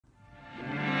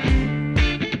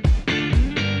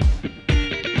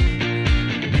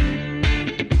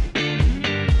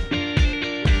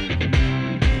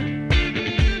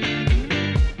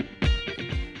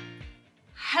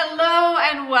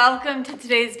welcome to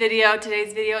today's video.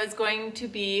 Today's video is going to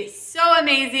be so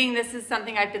amazing. This is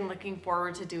something I've been looking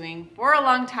forward to doing for a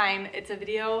long time. It's a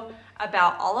video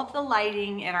about all of the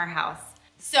lighting in our house.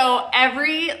 So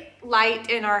every light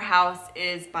in our house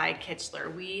is by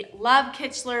Kichler. We love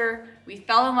Kichler. We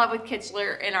fell in love with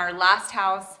Kichler in our last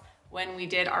house when we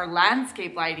did our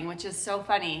landscape lighting, which is so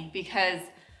funny because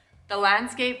the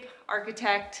landscape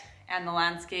architect and the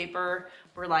landscaper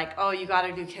were like, oh, you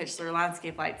gotta do Kichler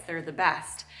landscape lights, they're the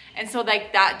best. And so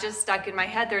like that just stuck in my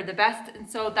head, they're the best. And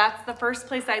so that's the first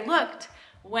place I looked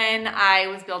when I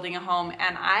was building a home,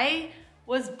 and I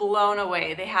was blown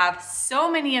away. They have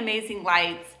so many amazing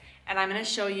lights, and I'm gonna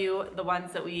show you the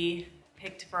ones that we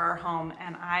picked for our home,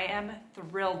 and I am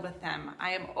thrilled with them.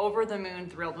 I am over the moon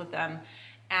thrilled with them.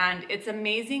 And it's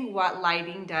amazing what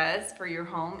lighting does for your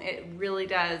home. It really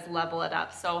does level it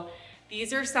up. So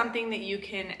these are something that you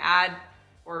can add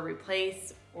or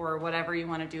replace or whatever you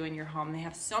want to do in your home. They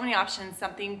have so many options,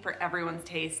 something for everyone's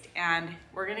taste, and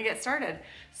we're gonna get started.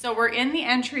 So we're in the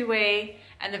entryway,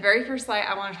 and the very first light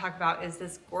I want to talk about is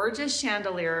this gorgeous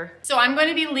chandelier. So I'm going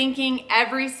to be linking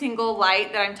every single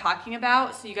light that I'm talking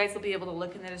about, so you guys will be able to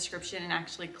look in the description and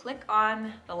actually click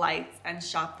on the lights and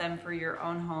shop them for your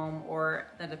own home or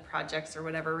the projects or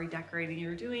whatever redecorating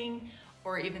you're doing,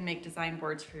 or even make design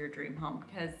boards for your dream home,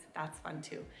 because that's fun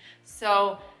too.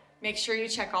 So make sure you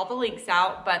check all the links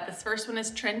out, but this first one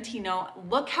is Trentino.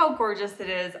 Look how gorgeous it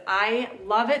is. I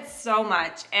love it so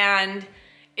much, and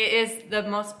it is the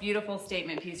most beautiful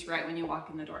statement piece right when you walk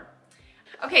in the door.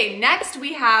 Okay, next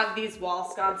we have these wall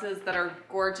sconces that are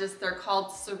gorgeous. They're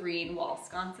called Serene wall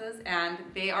sconces, and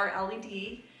they are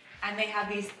LED, and they have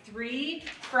these 3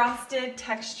 frosted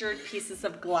textured pieces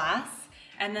of glass,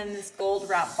 and then this gold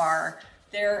wrap bar.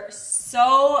 They're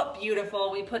so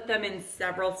beautiful. We put them in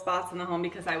several spots in the home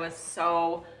because I was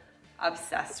so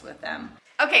obsessed with them.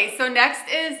 Okay, so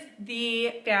next is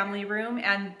the family room,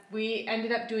 and we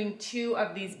ended up doing 2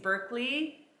 of these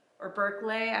Berkeley,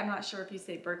 I'm not sure if you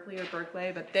say Berkeley or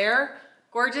Berkeley, but they're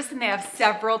gorgeous and they have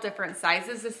several different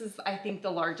sizes. This is, I think,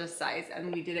 the largest size,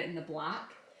 and we did it in the black.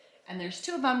 And there's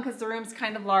 2 of them because the room's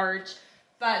kind of large,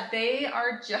 but they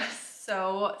are just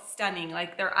so stunning.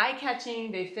 Like, they're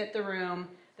eye-catching, they fit the room,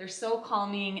 they're so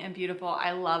calming and beautiful.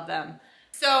 I love them.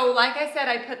 So like I said,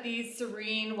 I put these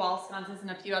Serene wall sconces in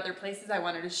a few other places. I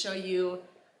wanted to show you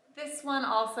this one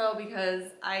also because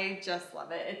I just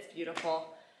love it. It's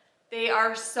beautiful. They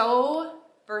are so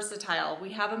versatile.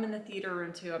 We have them in the theater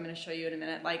room too. I'm going to show you in a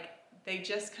minute. Like, they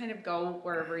just kind of go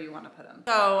wherever you want to put them.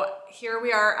 So here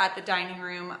we are at the dining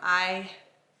room.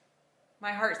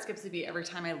 My heart skips a beat every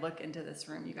time I look into this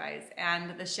room, you guys.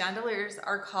 And the chandeliers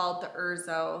are called the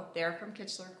Urzo. They're from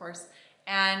Kichler, of course.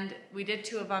 And we did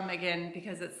 2 of them again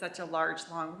because it's such a large,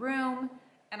 long room.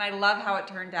 And I love how it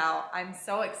turned out. I'm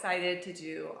so excited to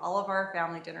do all of our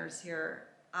family dinners here.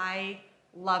 I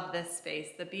love this space.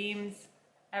 The beams,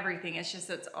 everything. It's just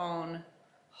its own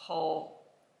whole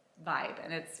vibe,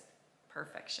 and it's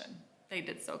perfection. They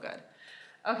did so good.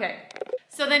 Okay,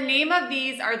 so the name of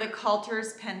these are the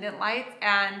Coulter's pendant lights,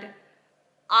 and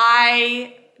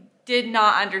I did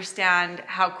not understand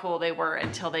how cool they were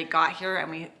until they got here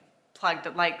and we plugged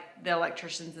it, like the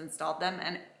electricians installed them,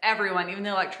 and everyone, even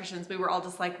the electricians, we were all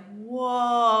just like,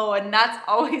 whoa. And that's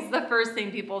always the first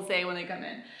thing people say when they come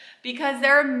in, because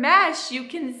they're mesh, you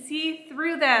can see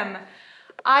through them.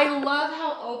 I love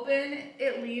how open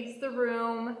it leaves the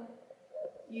room.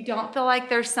 You don't feel like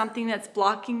there's something that's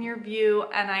blocking your view,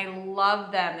 and I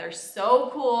love them. They're so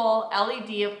cool.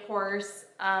 LED, of course.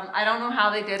 I don't know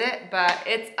how they did it, but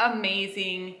it's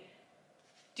amazing.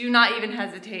 Do not even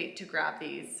hesitate to grab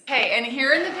these. Okay, and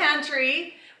here in the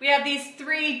pantry, we have these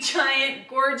 3 giant,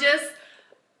 gorgeous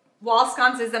wall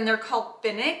sconces, and they're called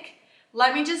Finnick.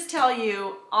 Let me just tell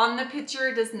you, on the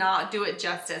picture does not do it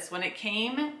justice. When it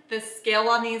came, the scale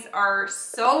on these are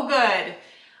so good.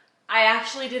 I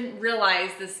actually didn't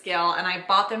realize the scale, and I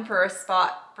bought them for a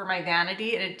spot for my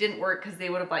vanity, and it didn't work because they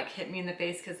would have like hit me in the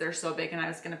face because they're so big, and I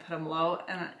was gonna put them low,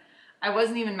 and I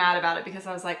wasn't even mad about it because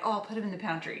I was like, oh, I'll put them in the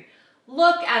pantry.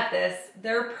 Look at this.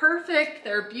 They're perfect,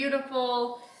 they're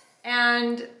beautiful,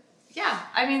 and yeah,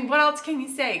 I mean, what else can you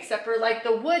say except for like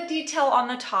the wood detail on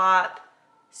the top.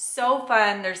 So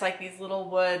fun. There's like these little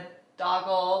wood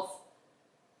doggles,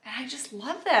 and I just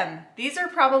love them. These are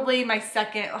probably my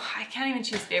second, I can't even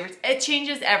choose favorites. It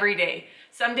changes every day.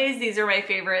 Some days these are my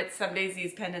favorites, some days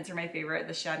these pendants are my favorite,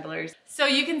 the chandeliers. So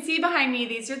you can see behind me,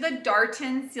 these are the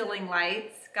Darton ceiling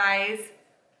lights, guys.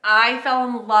 I fell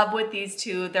in love with these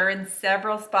 2. They're in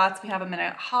several spots. We have them in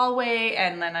a hallway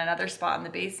and then another spot in the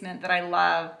basement that I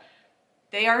love.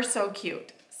 They are so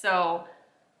cute. So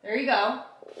there you go.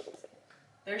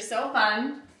 They're so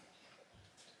fun.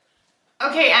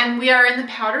 Okay, and we are in the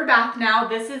powder bath now.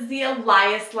 This is the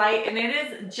Elias light, and it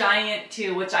is giant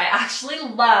too, which I actually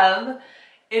love.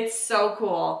 It's so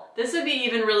cool. This would be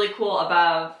even really cool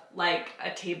above like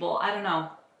a table. I don't know.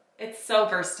 It's so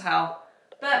versatile.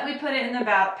 But we put it in the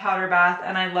powder bath,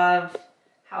 and I love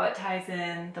how it ties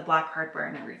in the black hardware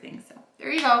and everything. So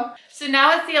there you go. So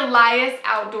now it's the Elias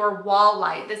outdoor wall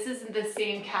light. This isn't the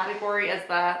same category as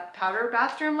the powder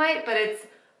bathroom light, but it's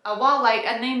a wall light,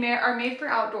 and they are made for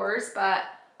outdoors, but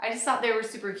I just thought they were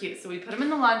super cute. So we put them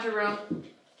in the laundry room,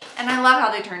 and I love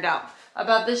how they turned out.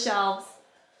 Above the shelves.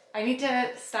 I need to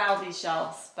style these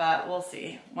shelves, but we'll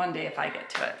see one day if I get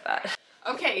to it. But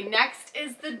okay, next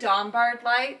is the Dombard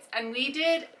lights, and we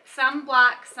did some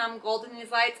black, some gold in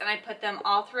these lights, and I put them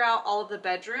all throughout all of the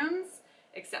bedrooms,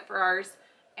 except for ours,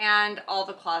 and all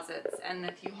the closets and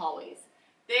the few hallways.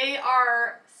 They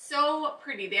are so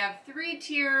pretty. They have 3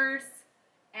 tiers,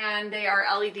 and they are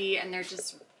LED, and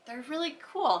they're really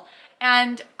cool.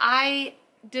 And I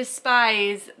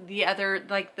despise the other,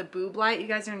 like the boob light.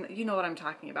 You know what I'm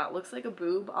talking about. It looks like a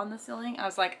boob on the ceiling. I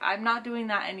was like, I'm not doing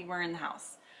that anywhere in the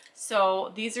house.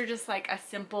 So these are just like a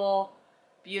simple,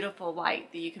 beautiful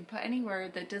light that you can put anywhere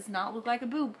that does not look like a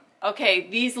boob. Okay,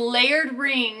 these layered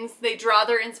rings, they draw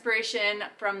their inspiration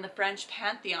from the French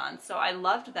Pantheon. So I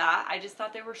loved that. I just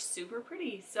thought they were super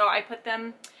pretty. So I put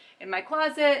them in my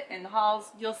closet, in the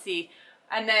halls, you'll see.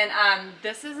 And then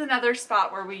this is another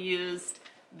spot where we used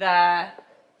the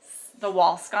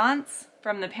wall sconce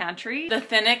from the pantry. The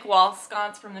Finnick wall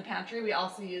sconce from the pantry. We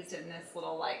also used it in this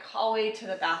little like hallway to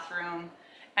the bathroom.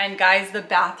 And guys, the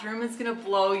bathroom is gonna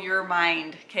blow your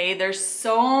mind, okay? There's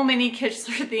so many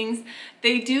Kichler things.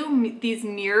 They do these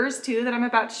mirrors too that I'm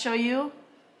about to show you.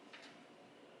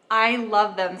 I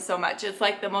love them so much. It's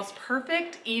like the most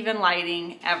perfect even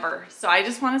lighting ever. So I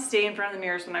just want to stay in front of the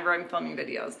mirrors whenever I'm filming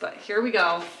videos, but here we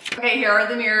go. Okay, here are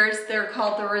the mirrors. They're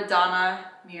called the Radana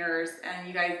mirrors, and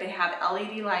you guys, they have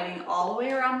LED lighting all the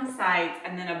way around the sides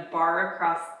and then a bar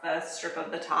across the strip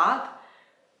of the top.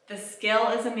 The scale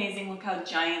is amazing. Look how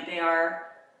giant they are.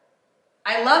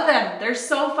 I love them. They're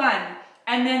so fun.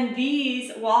 And then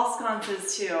these wall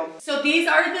sconces too. So these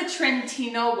are the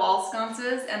Trentino wall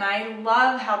sconces, and I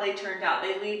love how they turned out.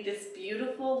 They leave this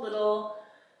beautiful little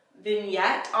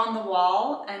vignette on the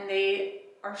wall, and they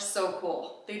are so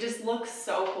cool. They just look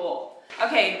so cool.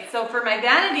 Okay, so for my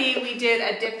vanity, we did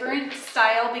a different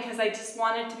style because I just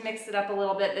wanted to mix it up a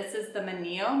little bit. This is the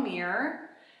Manio mirror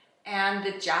and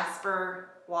the Jasper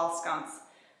wall sconce.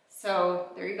 So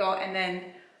there you go. And then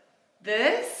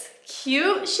this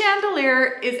cute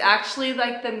chandelier is actually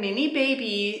like the mini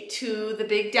baby to the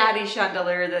Big Daddy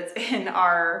chandelier that's in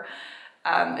our,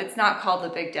 it's not called the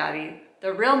Big Daddy.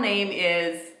 The real name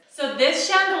is, so this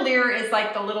chandelier is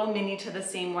like the little mini to the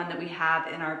same one that we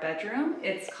have in our bedroom.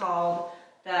 It's called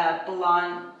the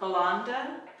Blonde.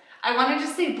 I wanted to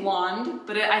say blonde,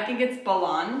 but I think it's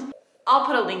blonde. I'll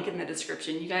put a link in the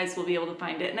description. You guys will be able to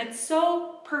find it. And it's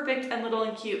so perfect and little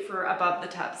and cute for above the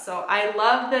tub. So I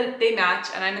love that they match,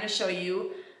 and I'm gonna show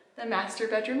you the master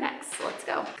bedroom next. So let's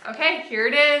go. Okay, here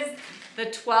it is. The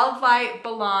 12 light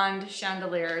blonde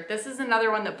chandelier. This is another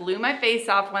one that blew my face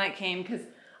off when it came, because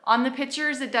on the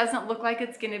pictures, it doesn't look like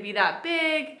it's gonna be that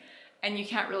big and you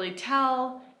can't really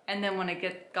tell. And then when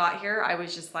it got here, I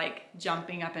was just like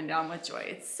jumping up and down with joy.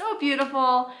 It's so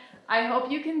beautiful. I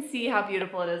hope you can see how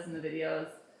beautiful it is in the videos.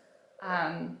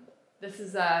 This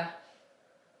is a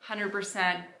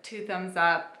 100% 2 thumbs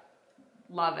up.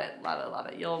 Love it, love it, love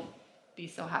it. You'll be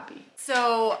so happy.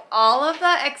 So all of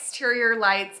the exterior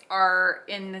lights are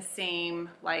in the same,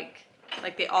 like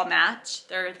they all match.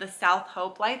 They're the South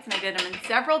Hope lights, and I did them in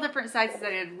several different sizes.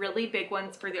 I did really big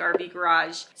ones for the RV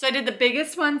garage. So I did the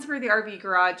biggest ones for the RV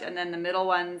garage, and then the middle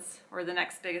ones, or the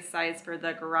next biggest size for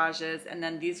the garages. And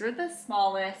then these are the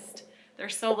smallest. They're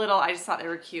so little, I just thought they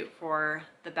were cute for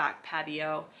the back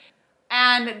patio.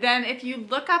 And then if you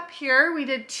look up here, we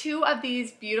did 2 of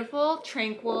these beautiful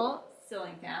Tranquil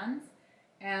ceiling fans,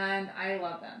 and I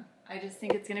love them. I just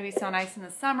think it's gonna be so nice in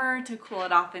the summer to cool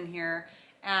it off in here.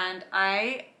 And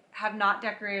I have not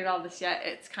decorated all this yet.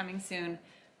 It's coming soon,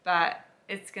 but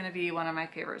it's gonna be one of my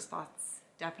favorite spots,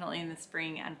 definitely in the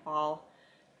spring and fall,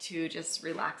 to just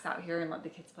relax out here and let the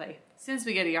kids play as soon as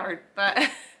we get a yard. But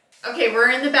okay,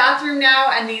 we're in the bathroom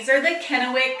now, and these are the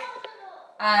Kennewick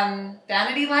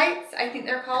vanity lights, I think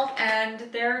they're called, and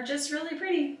they're just really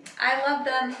pretty. I love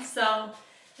them, so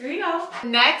here you go.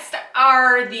 Next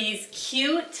are these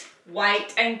cute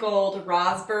white and gold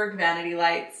Rosberg vanity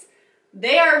lights.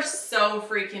 They are so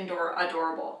freaking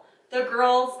adorable. The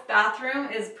girls' bathroom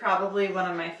is probably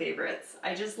one of my favorites.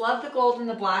 I just love the gold and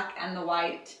the black and the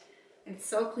white. It's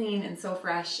so clean and so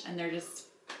fresh, and they're just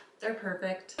They're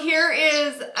perfect. Here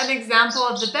is an example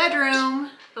of the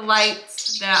bedroom, the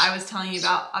lights that I was telling you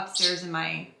about upstairs in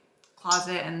my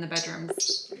closet and the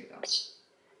bedrooms. Here you go.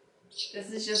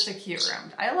 This is just a cute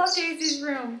room. I love Daisy's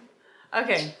room.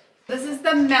 Okay, this is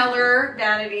the Meller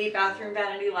bathroom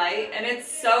vanity light, and it's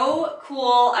so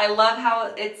cool. I love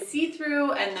how it's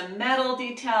see-through and the metal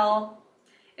detail.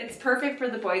 It's perfect for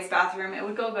the boys' bathroom. It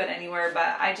would go good anywhere,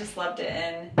 but I just loved it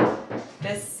in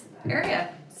this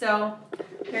area. So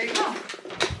there you go.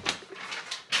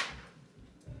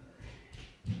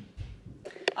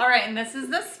 All right, and this is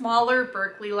the smaller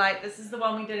Berkeley light. This is the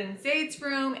one we did in Zaid's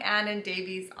room and in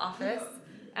Davey's office.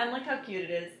 And look how cute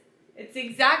it is. It's the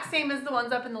exact same as the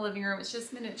ones up in the living room. It's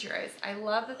just miniaturized. I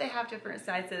love that they have different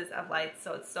sizes of lights,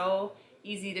 so it's so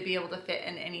easy to be able to fit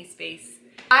in any space.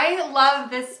 I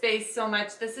love this space so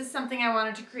much. This is something I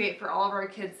wanted to create for all of our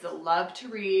kids that love to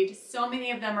read. So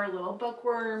many of them are little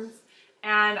bookworms,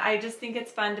 and I just think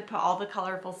it's fun to put all the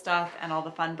colorful stuff and all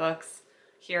the fun books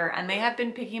here. And they have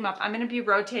been picking them up. I'm going to be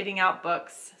rotating out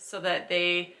books so that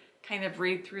they kind of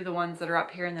read through the ones that are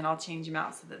up here, and then I'll change them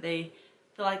out so that they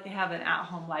feel like they have an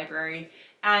at-home library.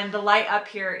 And the light up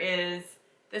here is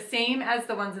the same as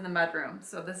the ones in the mudroom.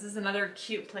 So this is another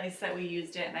cute place that we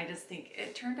used it, and I just think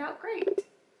it turned out great.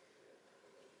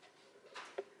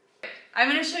 I'm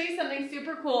going to show you something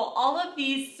super cool. All of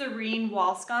these Serene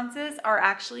wall sconces are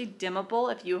actually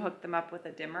dimmable if you hook them up with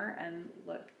a dimmer. And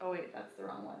look, oh wait, that's the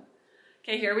wrong one.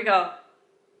 Okay, here we go.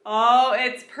 Oh,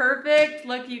 it's perfect.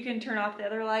 Look, you can turn off the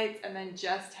other lights and then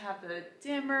just have the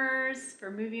dimmers for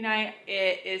movie night.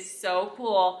 It is so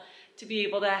cool to be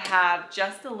able to have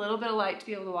just a little bit of light to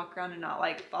be able to walk around and not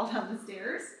like fall down the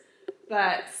stairs,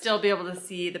 but still be able to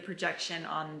see the projection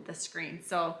on the screen.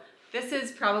 So this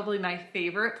is probably my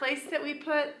favorite place that we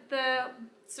put the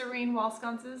Serene wall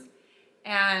sconces,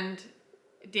 and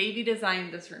Davey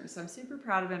designed this room, so I'm super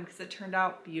proud of him because it turned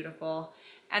out beautiful.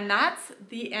 And that's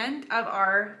the end of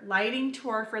our lighting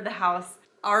tour for the house.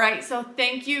 All right, so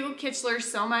thank you, Kichler,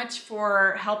 so much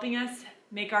for helping us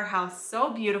make our house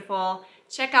so beautiful.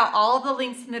 Check out all of the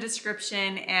links in the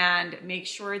description and make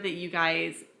sure that you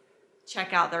guys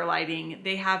check out their lighting.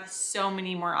 They have so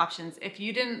many more options. If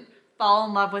you didn't fall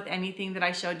in love with anything that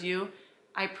I showed you,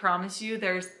 I promise you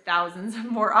there's thousands of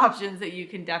more options that you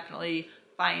can definitely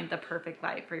find the perfect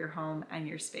light for your home and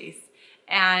your space.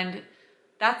 And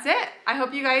that's it. I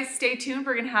hope you guys stay tuned.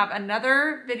 We're gonna have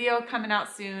another video coming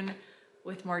out soon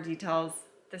with more details.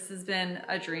 This has been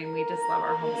a dream. We just love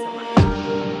our home so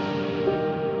much.